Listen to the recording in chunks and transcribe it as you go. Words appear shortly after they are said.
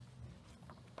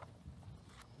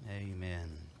Amen.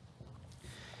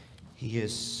 He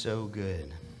is so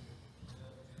good.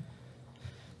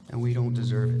 And we don't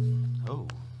deserve it. Oh.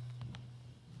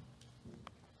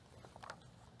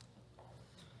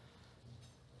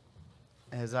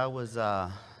 As I was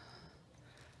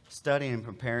studying and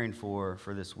preparing for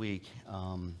this week,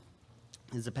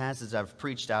 is a passage I've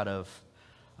preached out of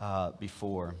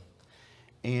before.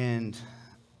 And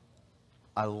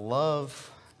I love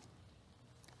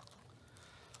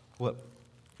what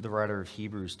the writer of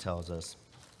Hebrews tells us.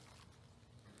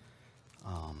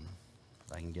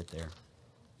 If I can get there.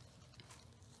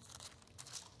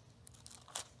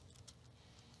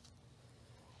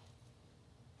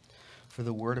 For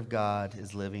the word of God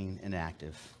is living and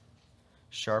active,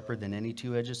 sharper than any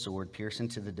two-edged sword, piercing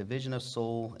to the division of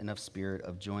soul and of spirit,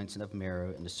 of joints and of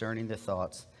marrow, and discerning the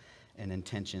thoughts and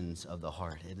intentions of the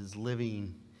heart. It is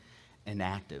living and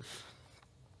active.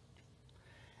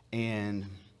 And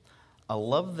I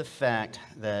love the fact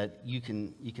that you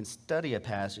can study a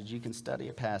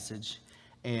passage,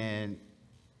 and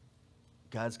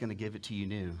God's going to give it to you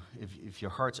new. If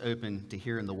your heart's open to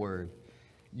hearing the word,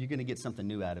 you're going to get something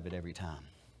new out of it every time.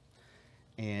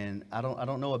 And I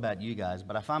don't know about you guys,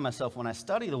 but I find myself when I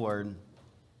study the word,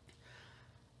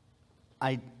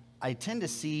 I tend to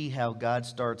see how God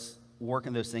starts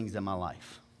working those things in my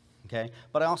life. Okay?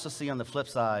 But I also see on the flip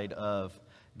side of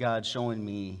God showing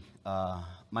me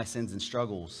my sins and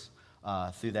struggles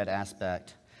through that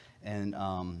aspect. And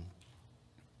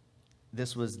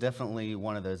this was definitely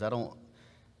one of those. I don't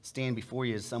stand before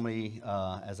you as somebody,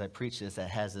 as I preach this, that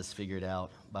has this figured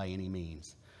out by any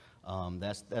means.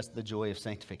 That's the joy of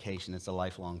sanctification. It's a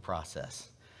lifelong process.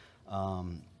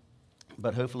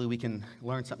 But hopefully we can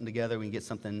learn something together. We can get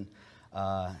something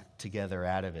together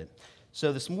out of it.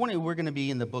 So this morning we're going to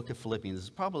be in the book of Philippians. This is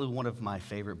probably one of my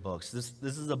favorite books. This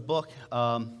is a book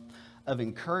of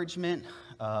encouragement.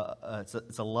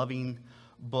 It's a loving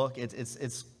book.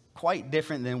 It's quite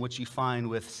different than what you find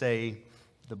with, say,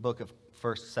 the book of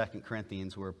 1st, 2nd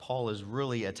Corinthians, where Paul is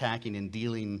really attacking and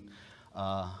dealing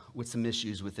with some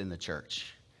issues within the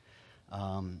church.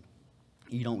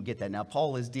 You don't get that. Now,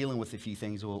 Paul is dealing with a few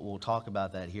things. We'll talk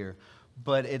about that here.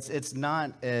 But it's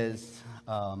not as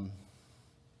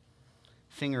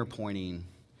finger-pointing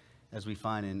as we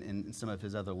find in some of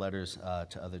his other letters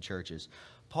to other churches.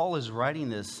 Paul is writing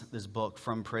this book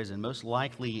from prison, most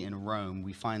likely in Rome.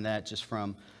 We find that just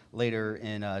from later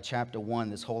in chapter 1,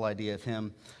 this whole idea of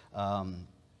him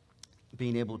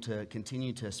being able to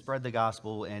continue to spread the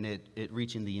gospel and it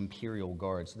reaching the imperial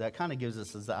guard. So that kind of gives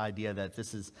us the idea that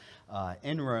this is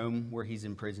in Rome where he's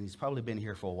in prison. He's probably been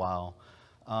here for a while.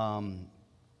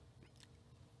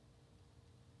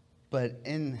 But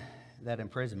in that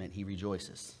imprisonment, he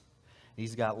rejoices.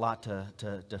 He's got a lot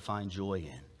to find joy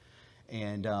in.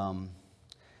 And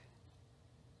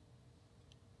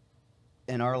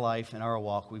in our life, in our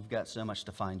walk, we've got so much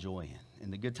to find joy in.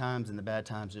 In the good times and the bad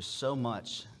times, there's so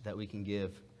much that we can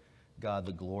give God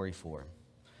the glory for.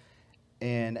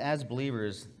 And as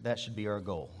believers, that should be our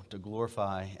goal, to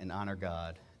glorify and honor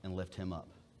God and lift him up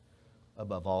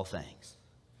above all things.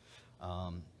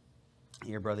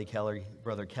 Here, Brother Kelly,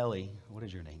 what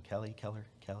is your name? Kelly?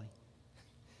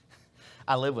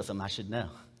 I live with him, I should know.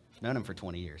 I've known him for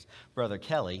 20 years. Brother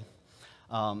Kelly,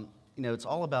 it's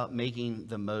all about making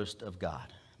the most of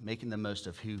God, making the most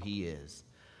of who he is.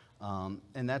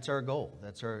 And that's our goal.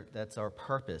 That's our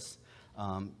purpose,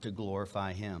 to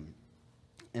glorify him.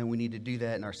 And we need to do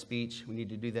that in our speech. We need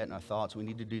to do that in our thoughts. We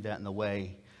need to do that in the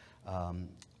way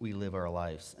we live our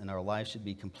lives. And our lives should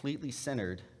be completely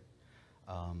centered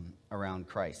around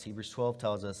Christ. Hebrews 12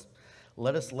 tells us,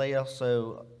 let us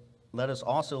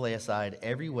also lay aside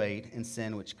every weight and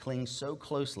sin which clings so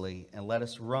closely, and let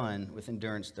us run with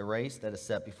endurance the race that is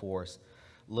set before us,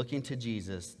 looking to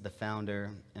Jesus, the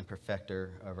founder and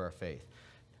perfecter of our faith.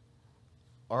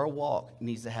 Our walk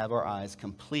needs to have our eyes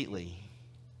completely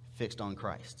fixed on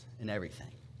Christ in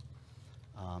everything.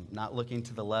 Not looking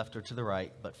to the left or to the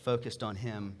right, but focused on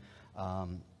him,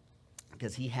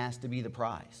 because he has to be the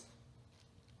prize.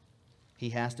 He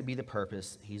has to be the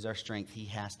purpose. He's our strength. He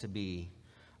has to be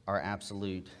our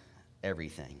absolute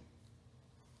everything.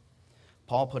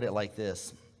 Paul put it like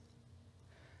this: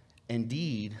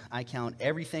 indeed, I count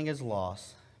everything as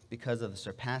loss because of the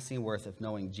surpassing worth of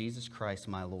knowing Jesus Christ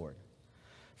my Lord.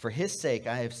 For his sake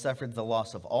I have suffered the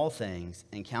loss of all things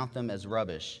and count them as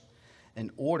rubbish,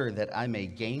 in order that I may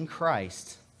gain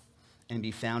Christ and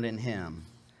be found in him,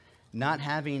 not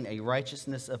having a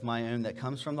righteousness of my own that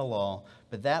comes from the law,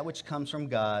 but that which comes from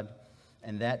God,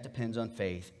 and that depends on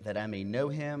faith, that I may know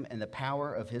him and the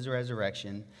power of his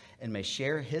resurrection, and may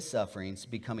share his sufferings,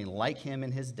 becoming like him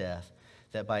in his death,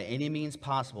 that by any means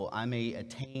possible I may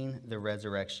attain the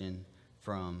resurrection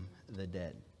from the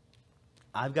dead.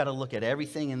 I've got to look at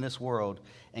everything in this world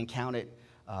and count it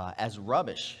as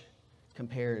rubbish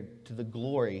compared to the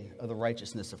glory of the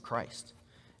righteousness of Christ.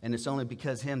 And it's only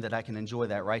because of him that I can enjoy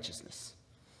that righteousness.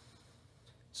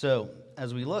 So,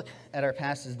 as we look at our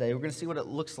passage today, we're going to see what it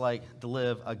looks like to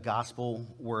live a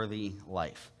gospel-worthy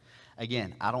life.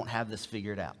 Again, I don't have this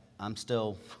figured out. I'm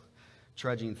still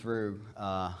trudging through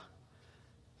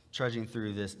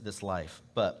this life.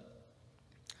 But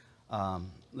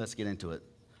let's get into it.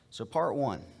 So, part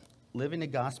one, living a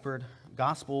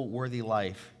gospel-worthy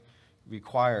life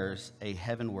requires a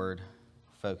heavenward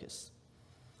focus.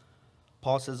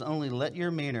 Paul says, only let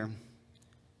your manner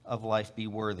of life be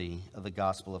worthy of the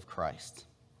gospel of Christ,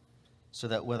 so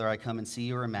that whether I come and see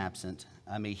you or am absent,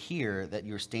 I may hear that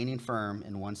you are standing firm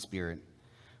in one spirit,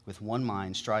 with one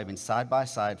mind, striving side by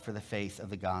side for the faith of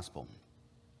the gospel,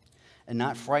 and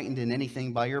not frightened in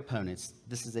anything by your opponents.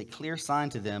 This is a clear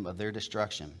sign to them of their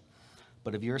destruction,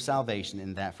 but of your salvation,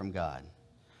 and that from God.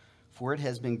 For it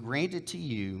has been granted to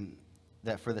you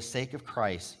that for the sake of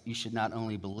Christ you should not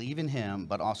only believe in him,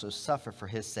 but also suffer for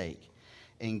his sake,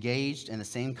 engaged in the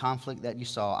same conflict that you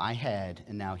saw I had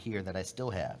and now hear that I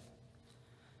still have.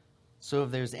 So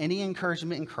if there's any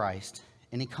encouragement in Christ,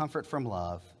 any comfort from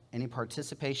love, any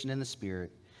participation in the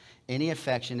Spirit, any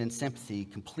affection and sympathy,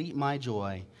 complete my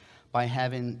joy by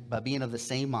being of the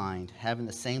same mind, having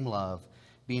the same love,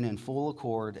 being in full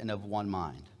accord and of one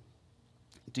mind.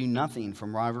 Do nothing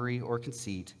from rivalry or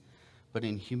conceit, but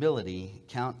in humility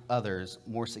count others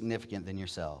more significant than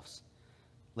yourselves.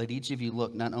 Let each of you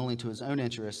look not only to his own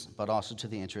interests, but also to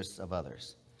the interests of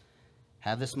others.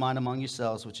 Have this mind among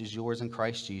yourselves, which is yours in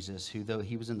Christ Jesus, who, though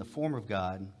he was in the form of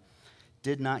God,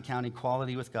 did not count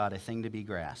equality with God a thing to be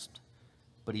grasped,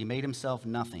 but he made himself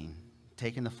nothing,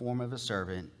 taking the form of a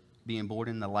servant, being born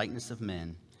in the likeness of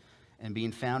men, and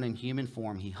being found in human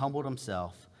form, he humbled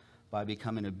himself by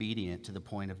becoming obedient to the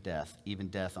point of death, even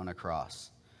death on a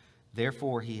cross.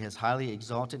 Therefore, he has highly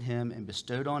exalted him and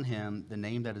bestowed on him the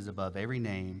name that is above every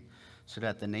name, so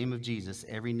that the name of Jesus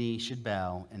every knee should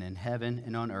bow, and in heaven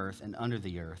and on earth and under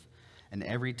the earth, and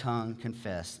every tongue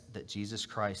confess that Jesus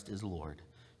Christ is Lord,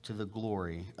 to the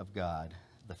glory of God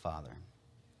the Father.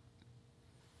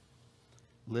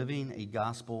 Living a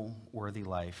gospel-worthy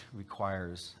life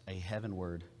requires a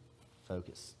heavenward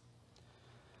focus.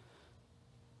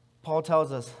 Paul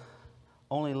tells us,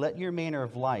 only let your manner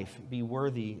of life be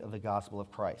worthy of the gospel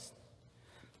of Christ.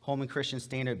 Holman Christian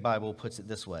Standard Bible puts it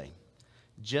this way: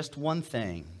 just one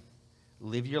thing,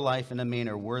 live your life in a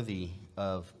manner worthy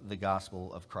of the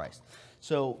gospel of Christ.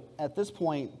 So at this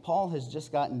point, Paul has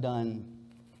just gotten done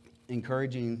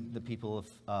encouraging the people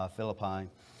of Philippi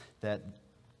that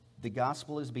the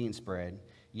gospel is being spread.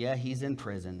 Yeah, he's in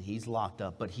prison, he's locked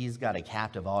up, but he's got a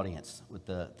captive audience with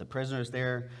the prisoners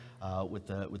there, with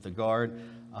the guard.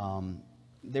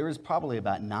 There was probably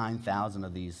about 9,000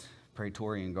 of these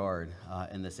Praetorian Guard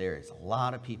in this area. It's a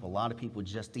lot of people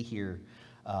just to hear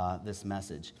this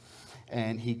message.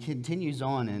 And he continues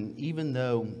on, and even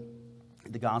though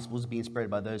the gospel is being spread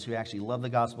by those who actually love the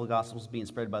gospel is being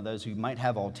spread by those who might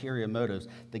have ulterior motives,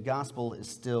 the gospel is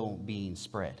still being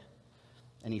spread.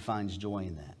 And he finds joy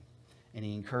in that. And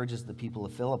he encourages the people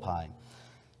of Philippi.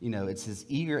 You know, it's his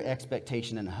eager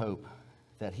expectation and hope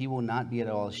that he will not be at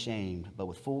all ashamed, but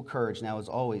with full courage, now as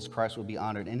always, Christ will be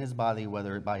honored in his body,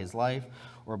 whether by his life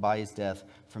or by his death.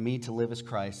 For me to live as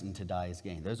Christ and to die as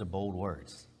gain. Those are bold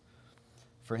words.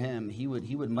 For him, he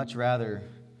would much rather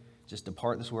just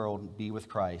depart this world, be with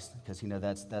Christ, because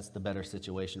that's the better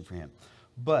situation for him.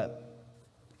 But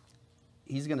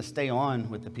he's going to stay on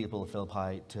with the people of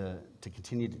Philippi to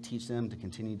continue to teach them, to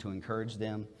continue to encourage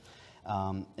them.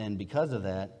 And because of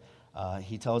that,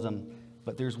 he tells them,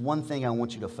 but there's one thing I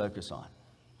want you to focus on.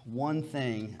 One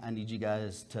thing I need you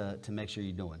guys to make sure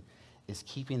you're doing is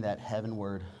keeping that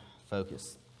heavenward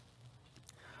focus.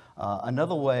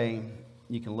 Another way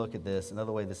you can look at this,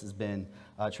 another way this has been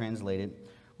translated,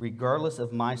 regardless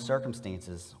of my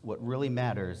circumstances, what really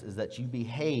matters is that you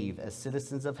behave as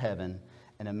citizens of heaven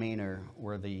in a manner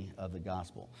worthy of the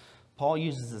gospel. Paul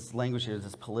uses this language here,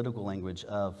 this political language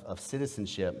of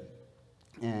citizenship.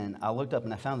 And I looked up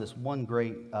and I found this one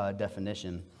great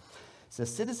definition. It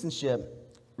says citizenship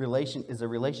is a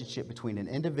relationship between an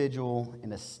individual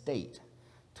and a state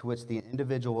to which the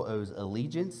individual owes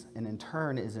allegiance and in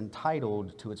turn is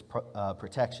entitled to its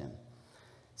protection.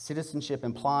 Citizenship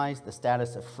implies the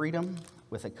status of freedom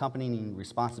with accompanying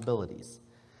responsibilities.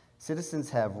 Citizens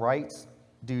have rights,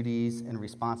 duties, and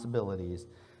responsibilities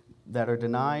that are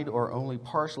denied or only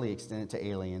partially extended to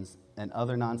aliens and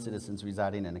other non-citizens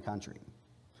residing in a country.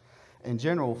 In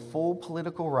general, full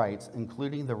political rights,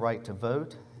 including the right to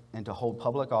vote and to hold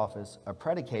public office, are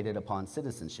predicated upon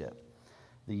citizenship.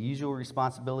 The usual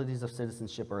responsibilities of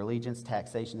citizenship are allegiance,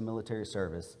 taxation, and military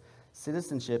service.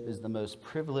 Citizenship is the most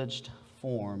privileged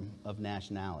form of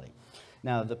nationality.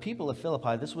 Now, the people of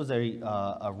Philippi, this was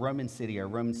a Roman city, a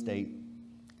Roman state.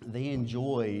 They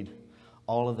enjoyed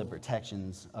all of the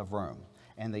protections of Rome,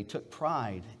 and they took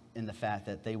pride in the fact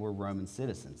that they were Roman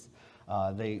citizens.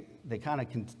 They kind of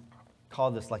call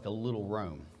this like a little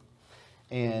Rome.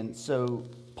 And so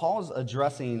Paul's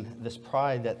addressing this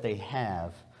pride that they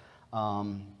have,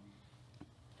 and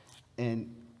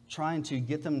trying to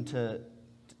get them to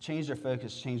change their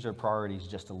focus, change their priorities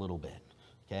just a little bit.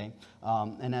 Okay?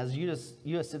 And as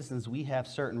U.S. citizens, we have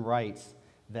certain rights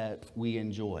that we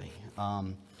enjoy,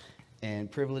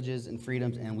 and privileges and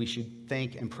freedoms, and we should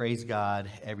thank and praise God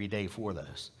every day for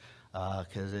those,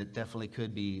 because it definitely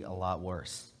could be a lot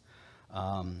worse.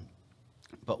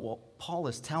 But what Paul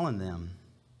is telling them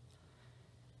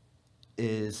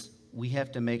is we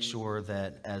have to make sure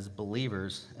that as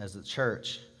believers, as a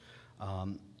church,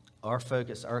 our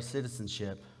focus, our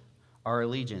citizenship, our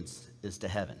allegiance is to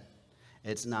heaven.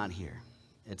 It's not here.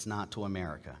 It's not to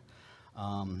America.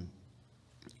 And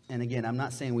again, I'm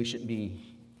not saying we shouldn't be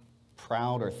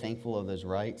proud or thankful of those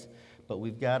rights, but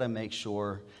we've got to make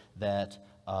sure that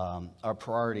our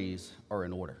priorities are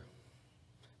in order.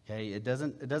 Okay? It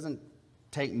doesn't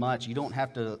take much. You don't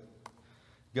have to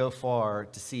go far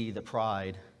to see the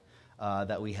pride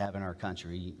that we have in our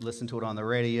country. You listen to it on the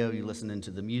radio, you listen into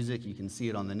the music, you can see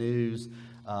it on the news.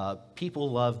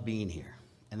 People love being here,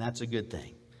 and that's a good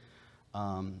thing.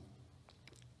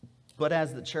 But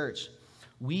as the church,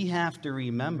 we have to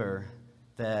remember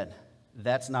that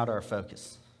that's not our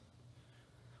focus.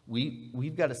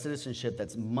 We've got a citizenship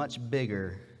that's much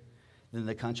bigger than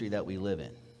the country that we live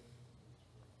in.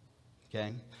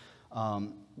 Okay?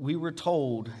 We were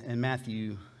told in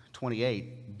Matthew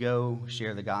 28, go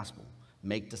share the gospel,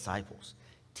 make disciples,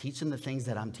 teach them the things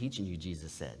that I'm teaching you,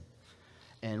 Jesus said.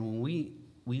 And when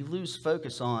we lose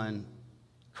focus on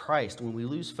Christ, when we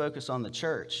lose focus on the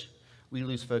church, we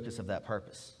lose focus of that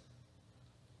purpose.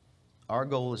 Our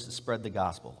goal is to spread the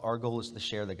gospel. Our goal is to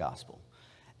share the gospel.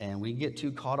 And we get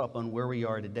too caught up on where we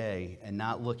are today and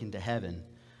not look into heaven,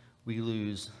 we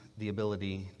lose the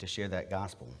ability to share that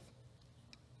gospel.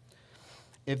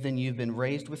 If then you've been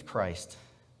raised with Christ,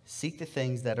 seek the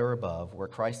things that are above, where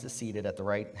Christ is seated at the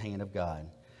right hand of God.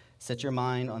 Set your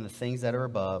mind on the things that are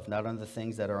above, not on the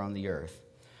things that are on the earth.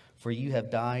 For you have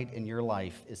died, and your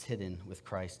life is hidden with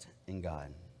Christ in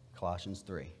God. Colossians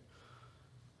 3.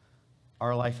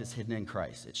 Our life is hidden in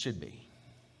Christ. It should be.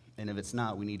 And if it's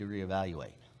not, we need to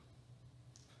reevaluate.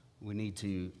 We need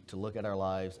to look at our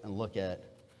lives and look at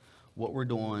what we're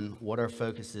doing, what our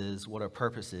focus is, what our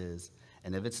purpose is.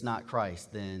 And if it's not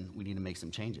Christ, then we need to make some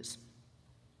changes.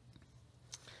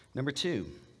 Number 2,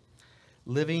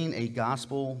 living a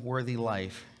gospel-worthy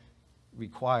life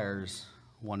requires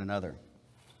one another.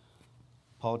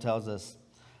 Paul tells us,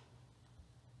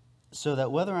 so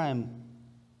that whether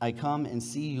I come and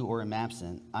see you or am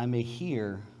absent, I may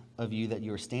hear of you that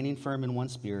you are standing firm in one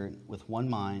spirit, with one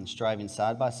mind, striving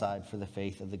side by side for the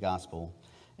faith of the gospel,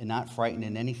 and not frightened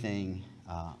in anything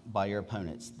by your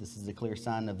opponents. This is a clear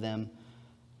sign of them,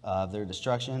 of their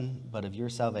destruction, but of your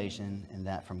salvation, and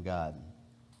that from God.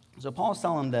 So Paul's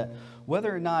telling them that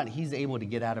whether or not he's able to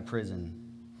get out of prison,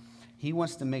 he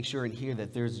wants to make sure and hear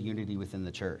that there's unity within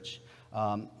the church.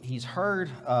 He's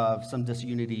heard of some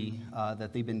disunity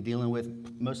that they've been dealing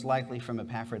with, most likely from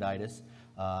Epaphroditus,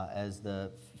 as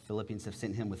the Philippians have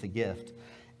sent him with a gift.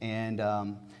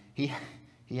 And he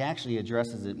actually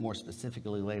addresses it more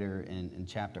specifically later in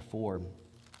chapter 4,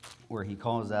 where he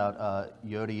calls out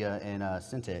Euodia and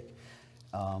Syntyche.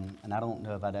 And I don't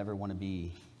know if I'd ever want to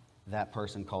be that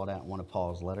person called out in one of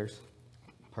Paul's letters,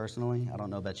 personally. I don't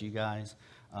know about you guys.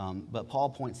 But Paul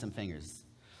points some fingers.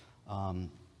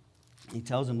 He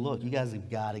tells them, look, you guys have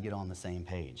got to get on the same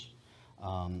page.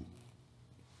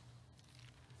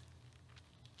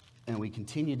 And we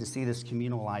continue to see this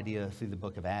communal idea through the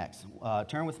book of Acts.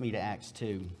 Turn with me to Acts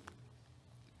 2.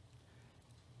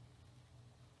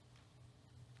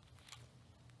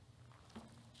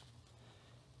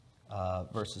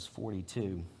 Verses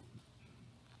 42.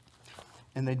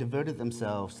 And they devoted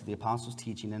themselves to the apostles'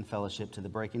 teaching and fellowship, to the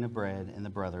breaking of bread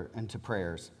and to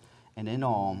prayers. And in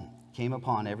all came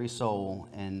upon every soul,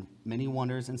 and many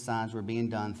wonders and signs were being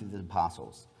done through the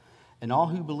apostles. And all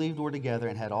who believed were together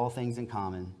and had all things in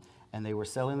common, and they were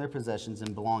selling their possessions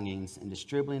and belongings and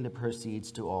distributing the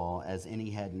proceeds to all as any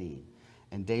had need.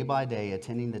 And day by day,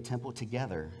 attending the temple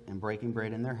together and breaking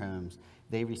bread in their homes,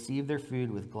 they received their food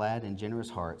with glad and generous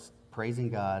hearts, praising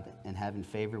God and having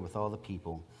favor with all the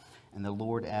people. And the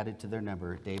Lord added to their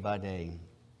number day by day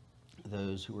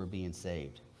those who were being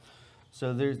saved.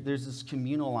 So there's this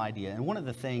communal idea. And one of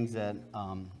the things that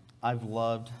I've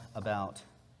loved about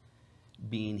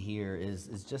being here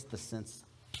is just the sense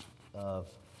of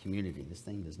community. This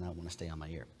thing does not want to stay on my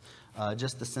ear.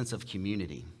 Just the sense of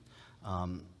community.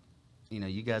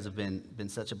 You guys have been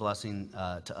such a blessing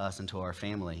to us and to our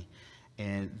family,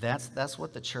 and that's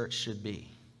what the church should be.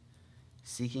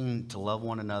 Seeking to love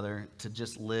one another, to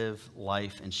just live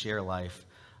life and share life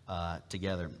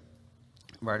together.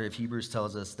 The writer of Hebrews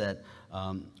tells us that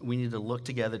we need to look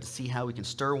together to see how we can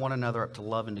stir one another up to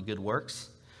love and to good works.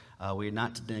 We are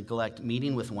not to neglect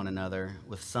meeting with one another,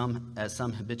 as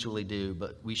some habitually do,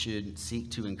 but we should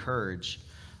seek to encourage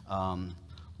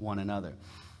one another.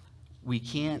 We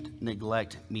can't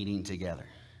neglect meeting together.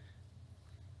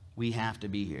 We have to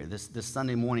be here. This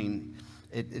Sunday morning,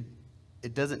 it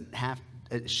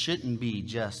shouldn't be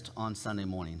just on Sunday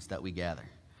mornings that we gather.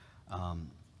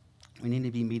 We need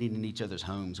to be meeting in each other's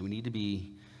homes. We need to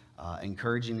be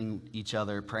encouraging each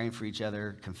other, praying for each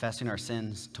other, confessing our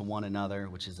sins to one another,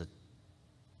 which is a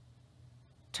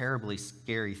terribly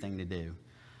scary thing to do.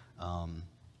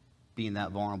 Being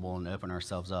that vulnerable and open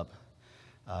ourselves up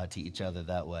to each other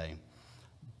that way.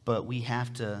 But we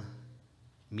have to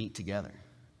meet together.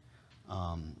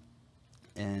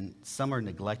 And some are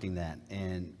neglecting that.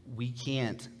 And we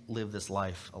can't live this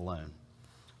life alone.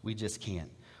 We just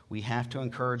can't. We have to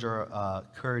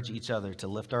encourage each other to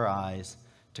lift our eyes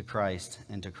to Christ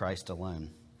and to Christ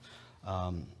alone.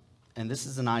 And this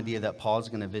is an idea that Paul's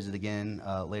going to visit again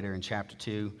later in chapter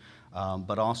 2,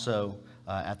 but also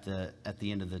at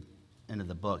the end of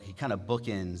the book. He kind of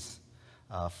bookends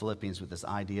Philippians with this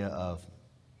idea of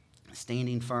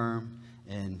standing firm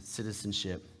in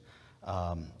citizenship,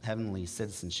 heavenly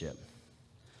citizenship.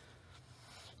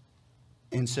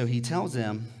 And so he tells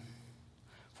them,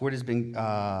 for it has been,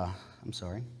 that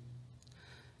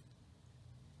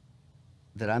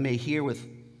I may hear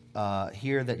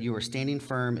that you are standing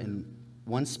firm in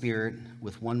one spirit,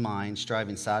 with one mind,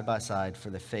 striving side by side for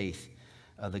the faith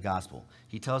of the gospel.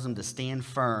 He tells them to stand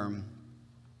firm,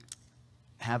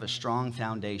 have a strong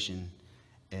foundation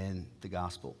in the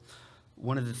gospel.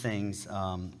 One of the things,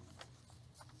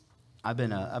 I've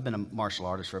been a martial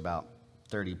artist for about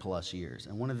 30 plus years,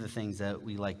 and one of the things that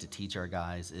we like to teach our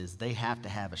guys is they have to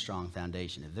have a strong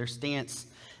foundation. If their stance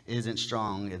isn't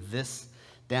strong, if this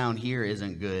down here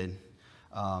isn't good,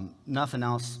 nothing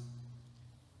else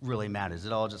really matters.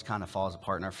 It all just kind of falls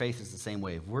apart, and our faith is the same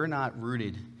way. If we're not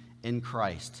rooted in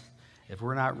Christ, if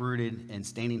we're not rooted and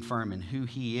standing firm in who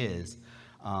he is,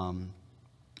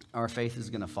 our faith is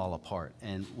going to fall apart.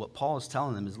 And what Paul is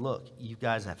telling them is, look, you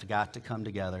guys have got to come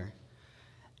together,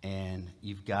 and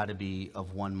you've got to be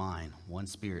of one mind, one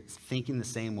spirit, thinking the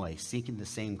same way, seeking the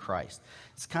same Christ.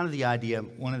 It's kind of the idea.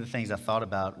 One of the things I thought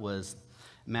about was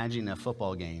imagine a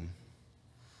football game,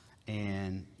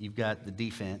 and you've got the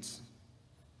defense,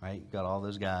 right? You've got all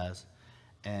those guys,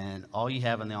 and all you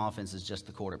have on the offense is just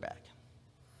the quarterback.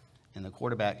 And the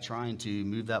quarterback trying to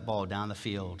move that ball down the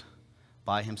field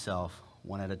by himself,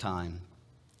 one at a time.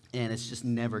 And it's just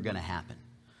never going to happen.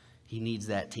 He needs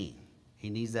that team.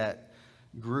 He needs that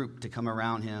group to come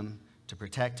around him, to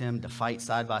protect him, to fight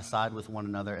side by side with one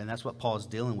another. And that's what Paul's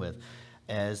dealing with,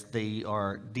 as they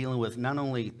are dealing with not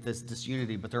only this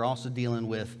disunity, but they're also dealing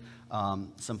with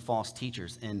some false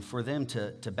teachers. And for them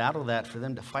to battle that, for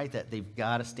them to fight that, they've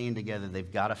got to stand together.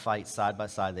 They've got to fight side by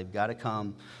side. They've got to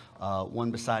come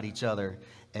one beside each other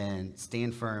and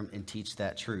stand firm and teach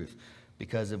that truth.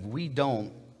 Because if we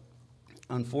don't,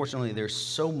 unfortunately, there's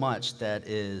so much that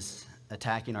is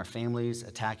attacking our families,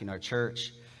 attacking our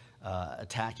church,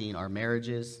 attacking our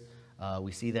marriages.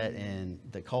 We see that in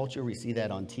the culture. We see that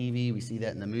on TV. We see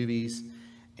that in the movies.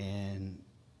 And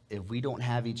if we don't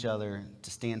have each other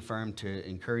to stand firm, to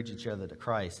encourage each other to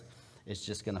Christ, it's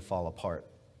just going to fall apart.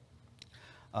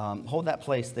 Hold that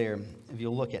place there. If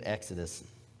you'll look at Exodus.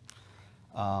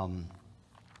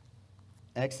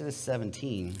 Exodus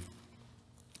 17,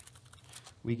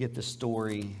 we get the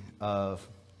story of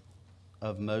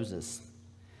Moses.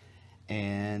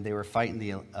 And they were fighting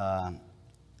the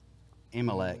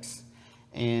Amaleks.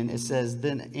 And it says,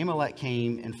 then Amalek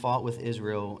came and fought with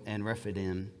Israel and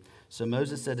Rephidim. So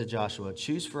Moses said to Joshua,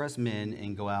 choose for us men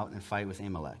and go out and fight with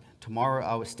Amalek. Tomorrow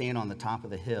I will stand on the top of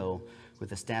the hill with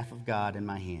the staff of God in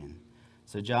my hand.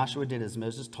 So Joshua did as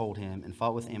Moses told him and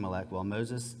fought with Amalek, while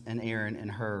Moses and Aaron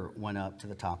and Hur went up to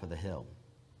the top of the hill.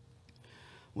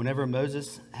 Whenever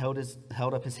Moses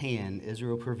held up his hand,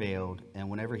 Israel prevailed, and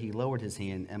whenever he lowered his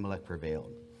hand, Amalek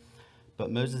prevailed.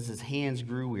 But Moses' hands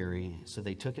grew weary, so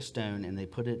they took a stone and they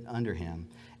put it under him,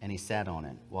 and he sat on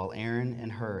it, while Aaron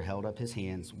and Hur held up his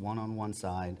hands, one on one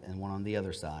side and one on the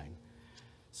other side.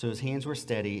 So his hands were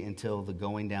steady until the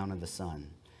going down of the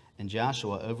sun. And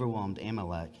Joshua overwhelmed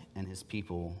Amalek and his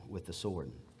people with the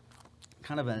sword.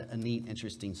 Kind of a neat,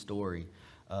 interesting story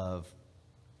of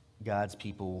God's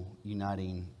people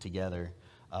uniting together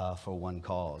for one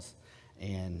cause.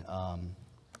 And a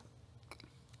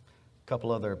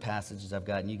couple other passages I've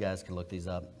got, and you guys can look these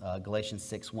up. Galatians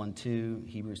 6:1-2,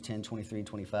 Hebrews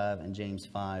 10:23-25, and James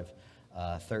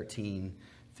 5:13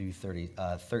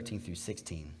 through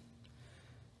 16.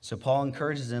 So Paul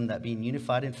encourages them that being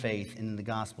unified in faith and in the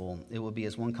gospel, it will be,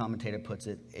 as one commentator puts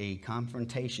it, a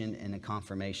confrontation and a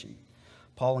confirmation.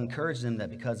 Paul encouraged them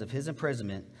that because of his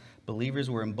imprisonment,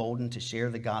 believers were emboldened to share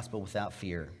the gospel without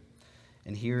fear.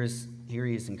 And here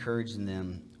he is encouraging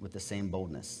them with the same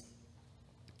boldness.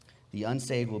 The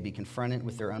unsaved will be confronted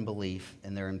with their unbelief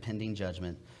and their impending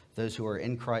judgment. Those who are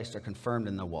in Christ are confirmed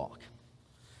in the walk.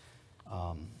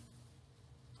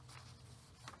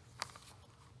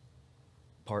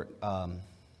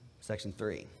 Section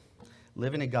 3.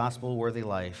 Living a gospel-worthy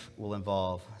life will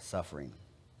involve suffering.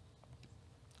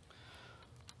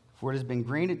 For it has been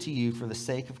granted to you for the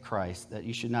sake of Christ that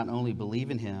you should not only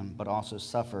believe in him, but also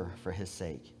suffer for his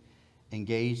sake,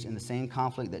 engaged in the same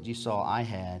conflict that you saw I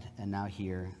had and now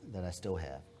hear that I still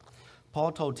have.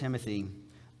 Paul told Timothy,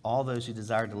 all those who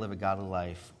desire to live a godly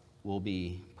life will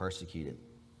be persecuted.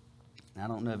 I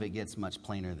don't know if it gets much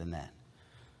plainer than that.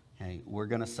 Okay, we're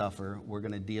going to suffer. We're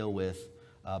going to deal with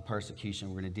persecution.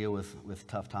 We're going to deal with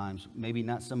tough times. Maybe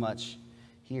not so much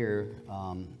here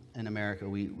in America.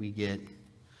 We get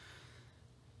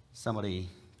somebody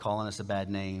calling us a bad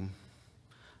name.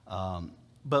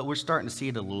 But we're starting to see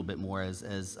it a little bit more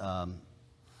as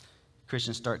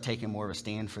Christians start taking more of a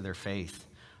stand for their faith.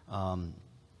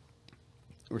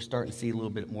 We're starting to see a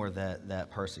little bit more of that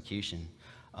persecution.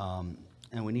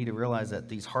 And we need to realize that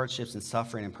these hardships and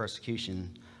suffering and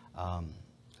persecution,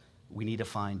 we need to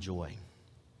find joy.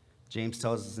 James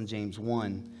tells us in James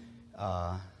 1,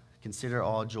 consider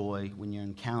all joy when you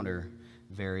encounter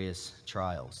various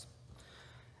trials,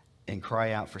 and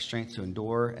cry out for strength to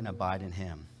endure and abide in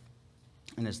him.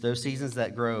 And it's those seasons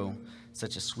that grow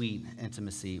such a sweet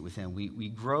intimacy with him. We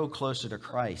grow closer to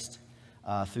Christ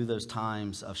through those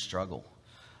times of struggle.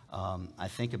 I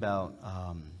think about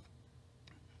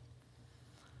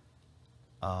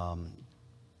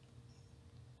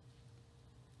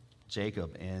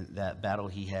Jacob and that battle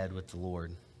he had with the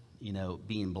Lord,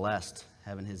 being blessed,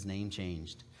 having his name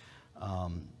changed.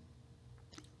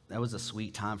 That was a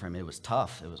sweet time for him. It was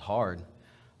tough. It was hard.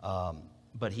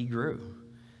 But he grew.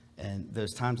 And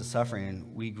those times of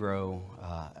suffering, we grow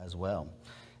as well.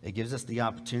 It gives us the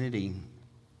opportunity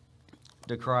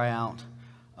to cry out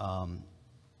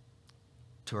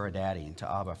to our daddy, to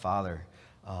Abba, Father,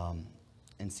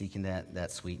 and seeking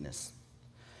that sweetness.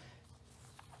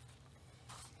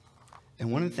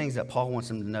 And one of the things that Paul wants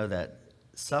them to know, that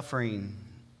suffering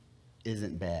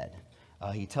isn't bad.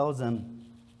 He tells them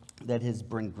that has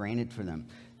been granted for them.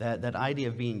 That idea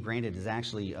of being granted is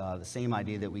actually the same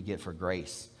idea that we get for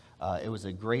grace. It was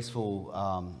a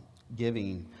graceful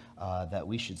giving that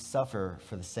we should suffer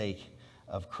for the sake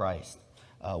of Christ.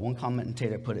 One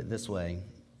commentator put it this way,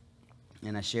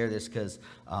 and I share this because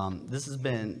this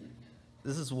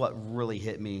is what really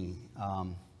hit me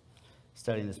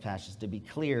studying this passage. To be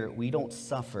clear, we don't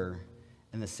suffer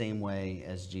in the same way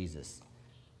as Jesus.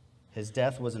 His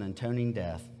death was an atoning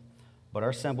death, but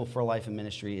our symbol for life and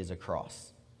ministry is a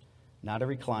cross. Not a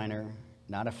recliner,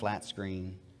 not a flat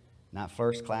screen, not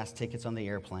first-class tickets on the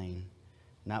airplane,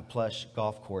 not plush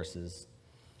golf courses.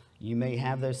 You may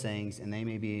have those things, and they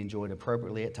may be enjoyed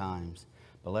appropriately at times,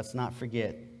 but let's not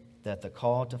forget that the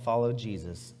call to follow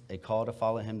Jesus, a call to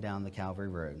follow him down the Calvary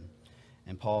Road.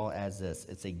 And Paul adds this,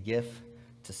 it's a gift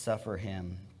to suffer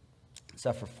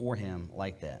for him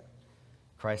like that.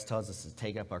 Christ tells us to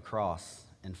take up our cross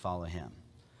and follow him.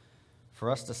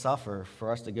 For us to suffer,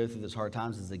 for us to go through those hard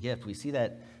times is a gift. We see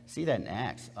that in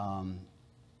Acts.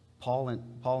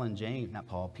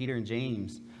 Peter and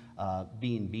James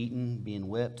being beaten, being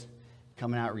whipped,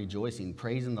 coming out rejoicing,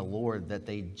 praising the Lord that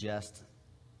they just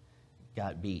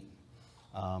got beat.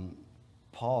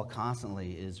 Paul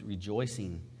constantly is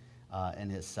rejoicing in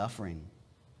his suffering.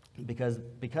 Because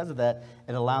of that,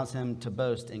 it allows him to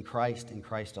boast in Christ and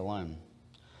Christ alone.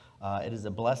 It is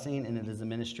a blessing, and it is a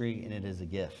ministry, and it is a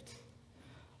gift.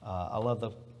 I love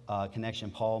the connection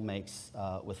Paul makes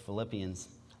with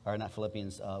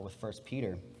with 1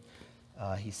 Peter.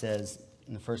 He says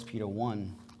in 1 Peter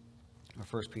 1, or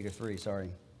 1 Peter 3,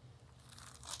 sorry.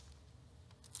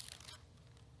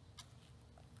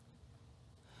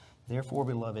 Therefore,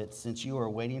 beloved, since you are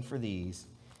waiting for these,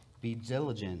 be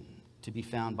diligent to be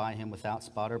found by him without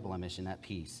spot or blemish and at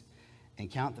peace. And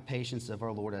count the patience of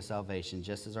our Lord as salvation,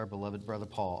 just as our beloved brother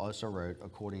Paul also wrote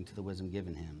according to the wisdom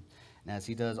given him. And as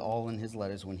he does all in his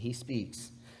letters when he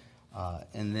speaks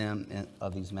in them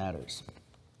of these matters.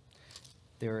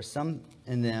 There are some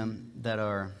in them that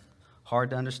are hard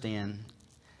to understand.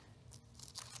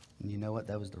 And you know what?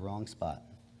 That was the wrong spot.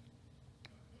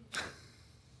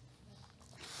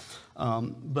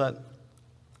 But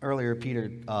earlier,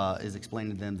 Peter is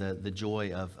explaining to them the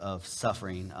joy of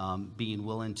suffering, being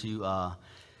willing to,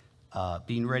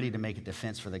 being ready to make a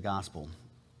defense for the gospel.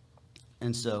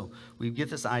 And so we get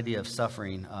this idea of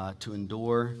suffering to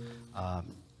endure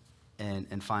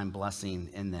and find blessing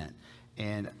in that.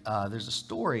 And there's a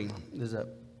story, there's a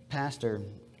pastor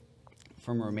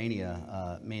from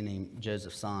Romania, a man named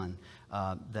Joseph Tson,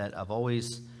 that I've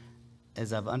always,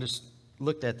 as I've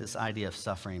looked at this idea of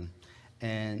suffering,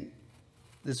 and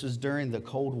this was during the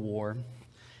Cold War,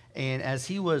 and as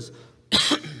he was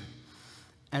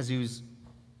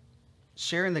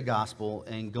sharing the gospel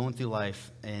and going through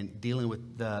life and dealing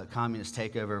with the communist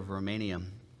takeover of Romania,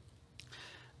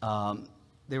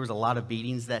 there was a lot of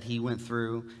beatings that he went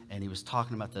through, and he was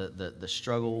talking about the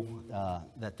struggle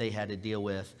that they had to deal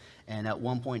with. And at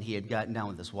one point, he had gotten down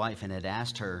with his wife and had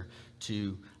asked her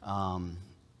to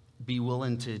be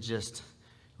willing to just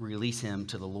release him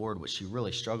to the Lord, which she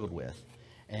really struggled with.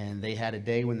 And they had a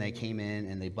day when they came in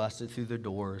and they busted through their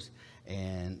doors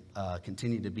and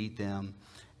continued to beat them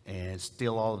and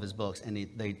steal all of his books. And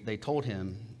they told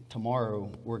him, tomorrow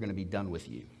we're going to be done with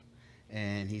you.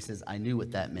 And he says, I knew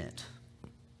what that meant.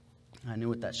 I knew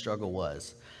what that struggle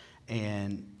was.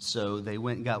 And so they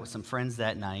went and got with some friends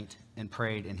that night and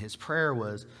prayed. And his prayer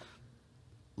was,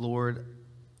 Lord,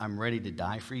 I'm ready to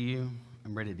die for you.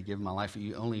 I'm ready to give my life for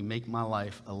you. Only make my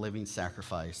life a living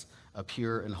sacrifice, a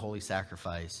pure and holy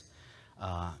sacrifice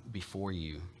before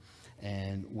you.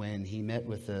 And when he met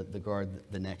with the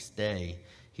guard the next day,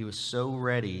 he was so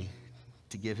ready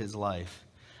to give his life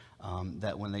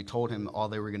that when they told him all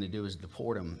they were going to do is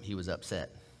deport him, he was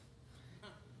upset.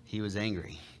 He was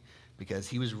angry because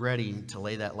he was ready to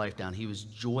lay that life down. He was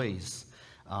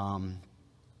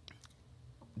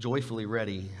joyfully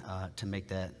ready to make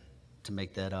that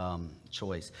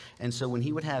choice. And so when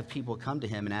he would have people come to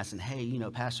him and ask him, hey,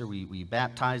 Pastor, will you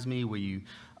baptize me? Will you,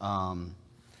 I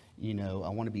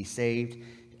want to be saved.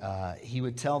 He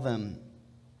would tell them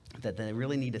that they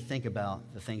really need to think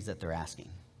about the things that they're asking,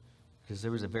 because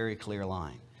there was a very clear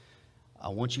line. I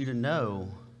want you to know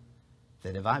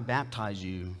that if I baptize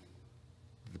you,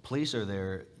 the police are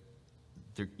there,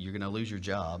 you're going to lose your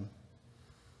job,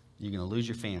 you're going to lose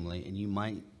your family, and you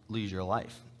might lose your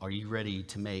life. Are you ready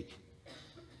to make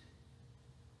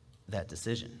that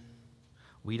decision?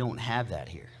 We don't have that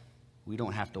here. We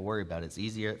don't have to worry about it. It's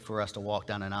easier for us to walk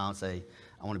down an aisle and say,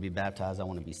 I want to be baptized, I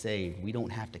want to be saved. We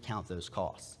don't have to count those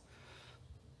costs.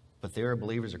 But there are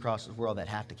believers across the world that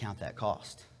have to count that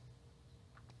cost.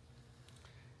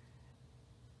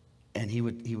 And he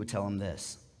would tell them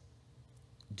this: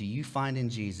 do you find in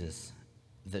Jesus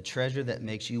the treasure that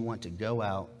makes you want to go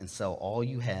out and sell all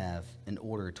you have in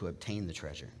order to obtain the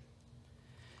treasure?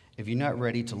 If you're not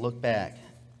ready to look back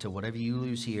to whatever you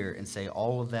lose here and say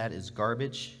all of that is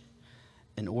garbage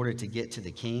in order to get to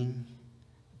the King,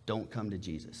 don't come to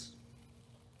Jesus.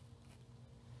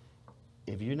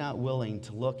 If you're not willing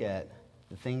to look at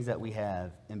the things that we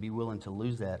have and be willing to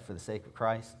lose that for the sake of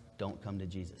Christ, don't come to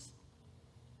Jesus.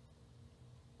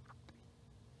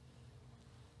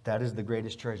 That is the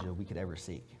greatest treasure we could ever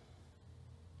seek.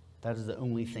 That is the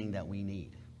only thing that we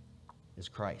need, is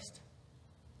Christ.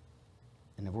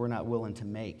 And if we're not willing to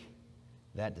make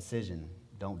that decision,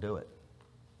 don't do it.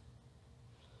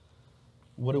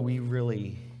 What do we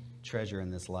really treasure in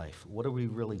this life? What are we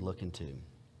really looking to?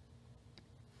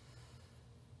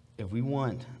 If we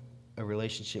want a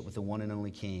relationship with the one and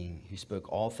only King who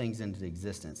spoke all things into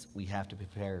existence, we have to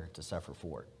prepare to suffer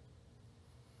for it.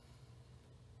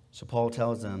 So Paul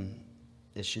tells them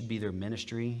it should be their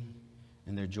ministry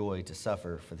and their joy to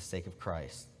suffer for the sake of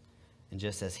Christ. And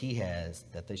just as he has,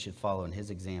 that they should follow in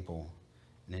his example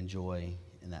and enjoy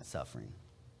in that suffering.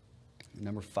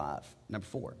 Number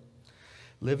 4,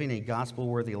 living a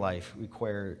gospel-worthy life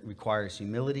requires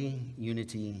humility,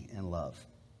 unity, and love.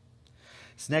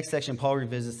 This next section, Paul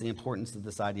revisits the importance of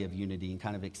this idea of unity and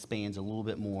kind of expands a little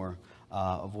bit more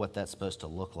of what that's supposed to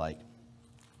look like.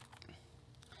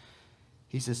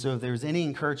 He says, so if there's any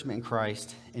encouragement in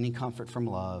Christ, any comfort from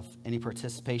love, any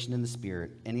participation in the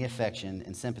Spirit, any affection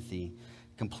and sympathy,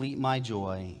 complete my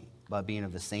joy by being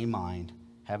of the same mind,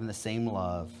 having the same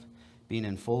love, being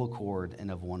in full accord and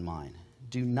of one mind.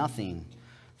 Do nothing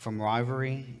from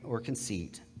rivalry or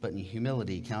conceit, but in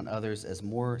humility count others as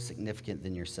more significant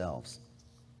than yourselves.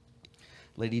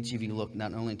 Let each of you look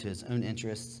not only to his own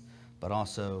interests, but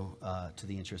also to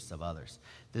the interests of others.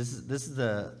 This is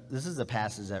the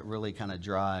passage that really kind of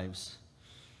drives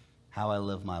how I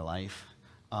live my life,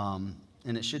 and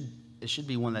it should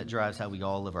be one that drives how we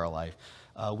all live our life.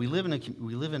 We live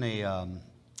in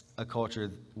a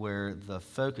culture where the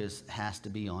focus has to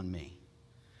be on me.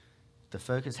 The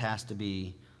focus has to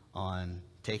be on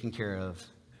taking care of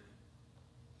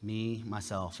me,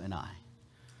 myself, and I.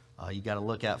 You've got to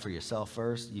look out for yourself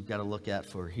first. You've got to look out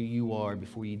for who you are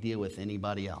before you deal with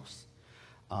anybody else.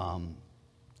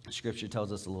 Scripture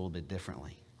tells us a little bit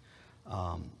differently.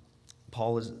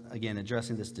 Paul is, again,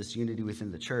 addressing this disunity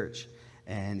within the church,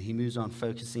 and he moves on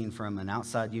focusing from an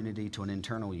outside unity to an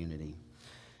internal unity.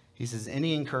 He says,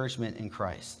 any encouragement in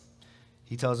Christ.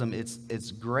 He tells them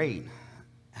it's great.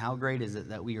 How great is it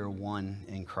that we are one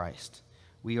in Christ?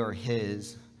 We are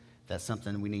his. That's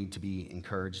something we need to be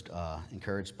encouraged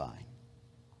by.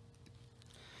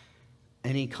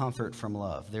 Any comfort from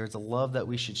love. There's a love that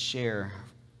we should share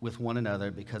with one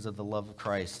another because of the love of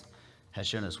Christ has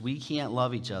shown us. We can't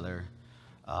love each other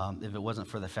if it wasn't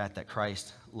for the fact that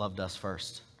Christ loved us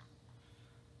first.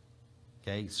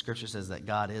 Okay, Scripture says that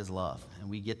God is love, and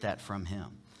we get that from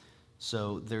him.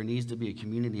 So there needs to be a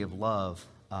community of love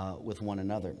with one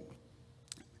another.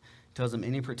 Tells them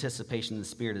any participation in the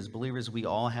Spirit. As believers, we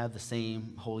all have the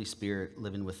same Holy Spirit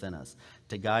living within us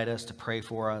to guide us, to pray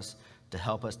for us, to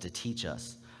help us, to teach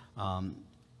us. And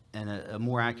a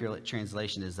more accurate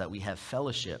translation is that we have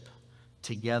fellowship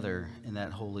together in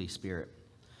that Holy Spirit.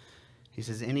 He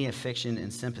says, any affection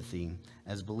and sympathy.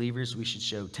 As believers, we should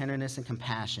show tenderness and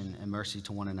compassion and mercy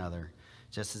to one another.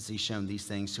 Just as he's shown these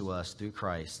things to us through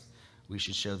Christ, we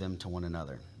should show them to one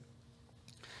another.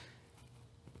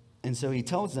 And so he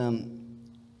tells them,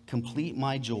 complete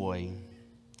my joy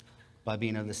by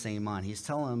being of the same mind. He's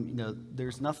telling them,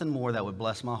 there's nothing more that would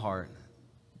bless my heart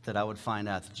that I would find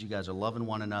out that you guys are loving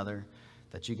one another,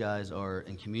 that you guys are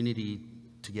in community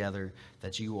together,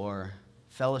 that you are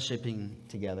fellowshipping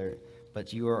together,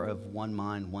 but you are of one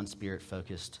mind, one spirit,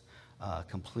 focused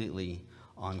completely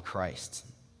on Christ.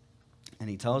 And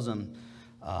he tells them,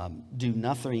 do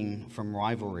nothing from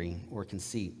rivalry or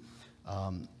conceit.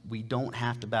 We don't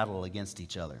have to battle against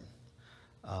each other.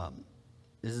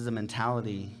 This is a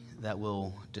mentality that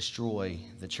will destroy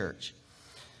the church.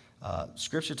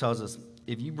 Scripture tells us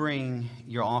if you bring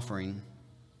your offering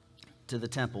to the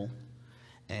temple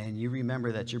and you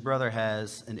remember that your brother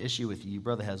has an issue with you, your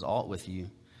brother has aught with you, it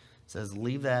says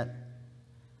leave that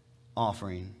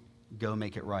offering, go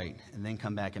make it right, and then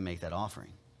come back and make that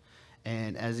offering.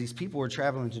 And as these people were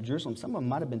traveling to Jerusalem, some of them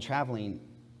might have been traveling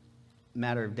a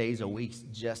matter of days or weeks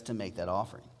just to make that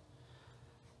offering.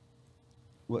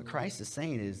 What Christ is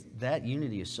saying is that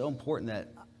unity is so important that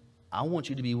I want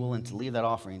you to be willing to leave that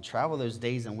offering, travel those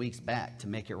days and weeks back to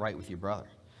make it right with your brother.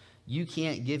 You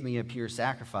can't give me a pure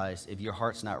sacrifice if your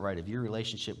heart's not right, if your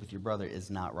relationship with your brother is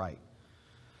not right.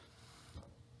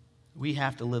 We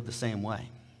have to live the same way.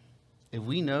 If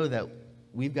we know that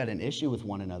we've got an issue with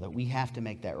one another, we have to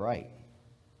make that right.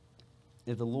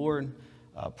 If the Lord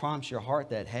prompts your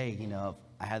heart that, hey,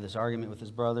 I had this argument with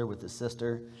his brother, with his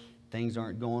sister, things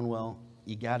aren't going well,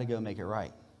 you got to go make it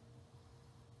right.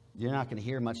 You're not going to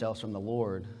hear much else from the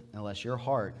Lord unless your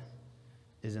heart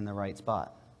is in the right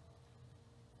spot.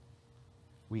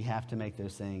 We have to make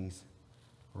those things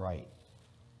right.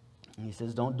 And he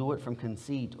says, don't do it from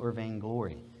conceit or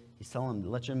vainglory. He's telling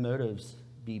them, let your motives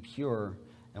be pure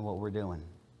in what we're doing.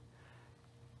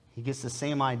 He gets the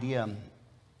same idea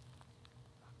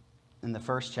in the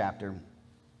first chapter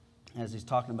as he's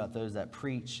talking about those that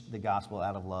preach the gospel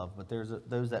out of love. But there's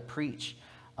those that preach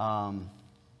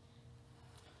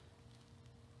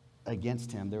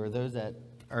against him. There are those that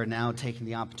are now taking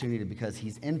the opportunity because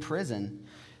he's in prison.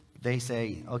 They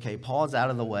say, okay, Paul's out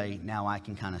of the way. Now I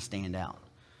can kind of stand out.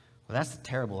 Well, that's a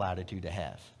terrible attitude to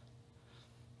have.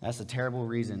 That's a terrible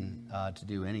reason to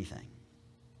do anything.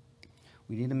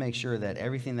 We need to make sure that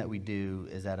everything that we do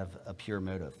is out of a pure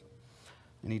motive.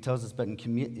 And he tells us, but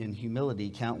in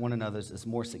humility, count one another's as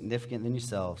more significant than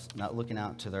yourselves, not looking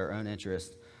out to their own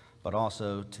interests, but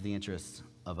also to the interests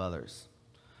of others.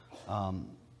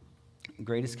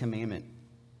 Greatest commandment,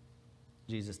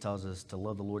 Jesus tells us to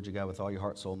love the Lord your God with all your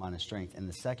heart, soul, mind, and strength. And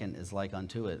the second is like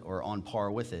unto it, or on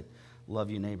par with it, love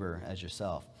your neighbor as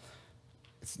yourself.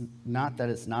 it's not that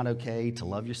it's not okay to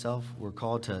love yourself. We're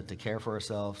called to care for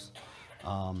ourselves.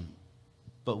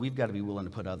 But we've got to be willing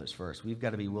to put others first. We've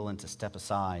got to be willing to step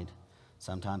aside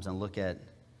sometimes and look at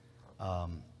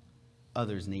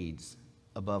others' needs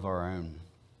above our own.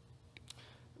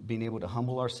 Being able to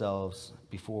humble ourselves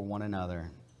before one another,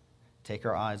 take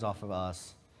our eyes off of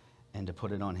us, and to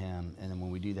put it on Him. And then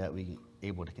when we do that, we're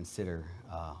able to consider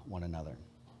one another.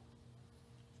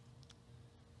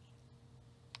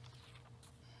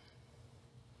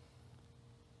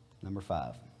 Number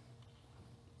 5,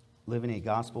 living a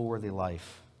gospel-worthy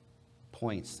life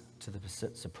points to the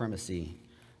supremacy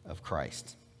of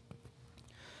Christ.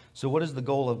 So what is the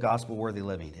goal of gospel-worthy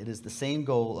living? It is the same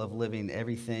goal of living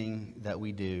everything that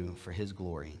we do for His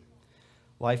glory.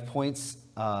 Live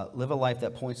a life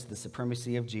that points to the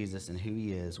supremacy of Jesus and who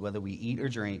He is. Whether we eat or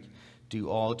drink, do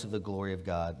all to the glory of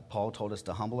God. Paul told us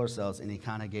to humble ourselves, and he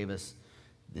kind of gave us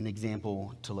an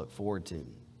example to look forward to.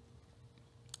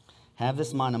 Have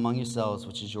this mind among yourselves,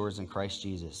 which is yours in Christ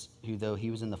Jesus, who, though He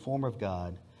was in the form of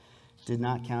God, did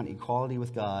not count equality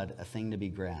with God a thing to be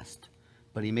grasped,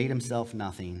 but He made Himself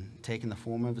nothing, taking the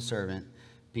form of a servant,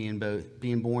 being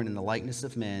born in the likeness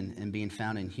of men, and being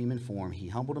found in human form. He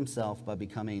humbled Himself by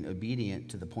becoming obedient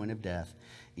to the point of death,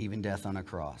 even death on a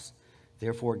cross.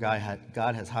 Therefore,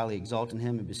 God has highly exalted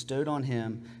Him and bestowed on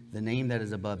Him the name that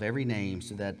is above every name,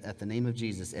 so that at the name of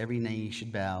Jesus every knee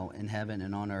should bow in heaven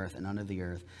and on earth and under the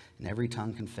earth, and every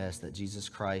tongue confess that Jesus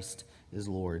Christ is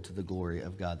Lord, to the glory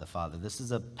of God the Father. This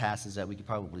is a passage that we could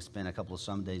probably spend a couple of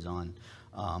Sundays on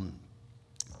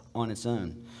its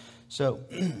own. So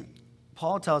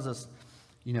Paul tells us,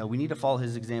 we need to follow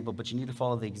his example, but you need to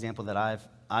follow the example that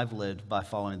I've lived by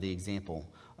following the example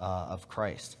of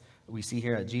Christ. We see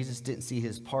here that Jesus didn't see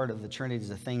his part of the Trinity as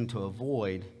a thing to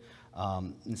avoid.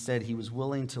 Instead, he was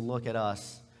willing to look at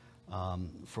us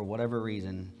for whatever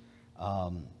reason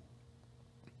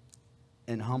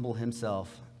and humble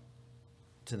himself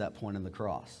to that point on the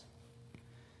cross.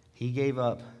 He gave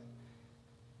up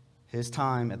his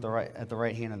time at the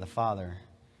right hand of the Father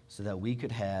so that we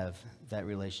could have that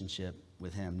relationship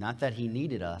with him. Not that he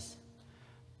needed us,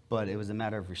 but it was a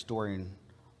matter of restoring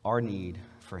our need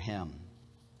for him.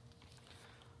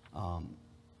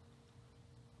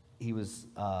 He was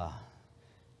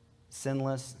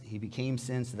sinless. He became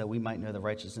sin so that we might know the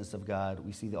righteousness of God.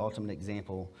 We see the ultimate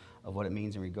example of what it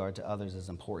means in regard to others as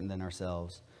important than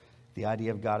ourselves. The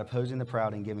idea of God opposing the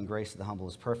proud and giving grace to the humble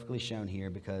is perfectly shown here,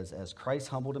 because as Christ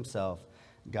humbled himself,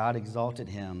 God exalted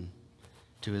him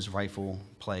to his rightful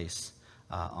place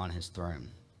on his throne.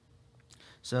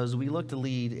 So as we look to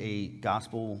lead a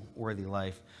gospel-worthy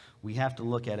life, we have to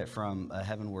look at it from a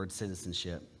heavenward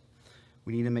citizenship.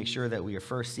 We need to make sure that we are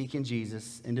first seeking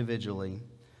Jesus individually,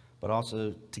 but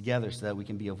also together, so that we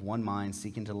can be of one mind,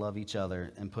 seeking to love each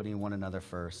other and putting one another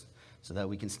first, so that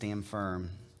we can stand firm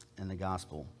in the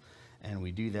gospel. And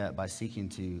we do that by seeking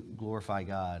to glorify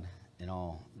God in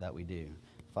all that we do.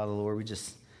 Father, Lord, we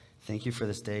just thank you for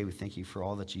this day. We thank you for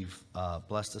all that you've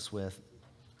blessed us with.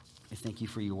 We thank you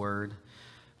for your word.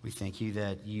 We thank you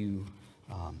that you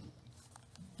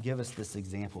give us this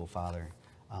example, Father,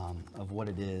 of what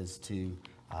it is to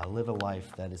live a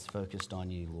life that is focused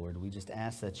on you, Lord. We just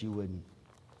ask that you would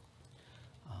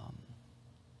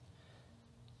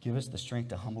give us the strength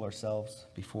to humble ourselves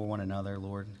before one another,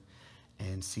 Lord,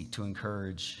 and seek to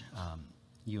encourage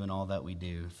you in all that we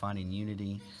do, finding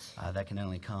unity that can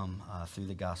only come through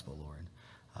the gospel, Lord.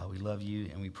 We love you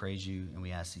and we praise you, and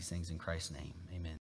we ask these things in Christ's name. Amen.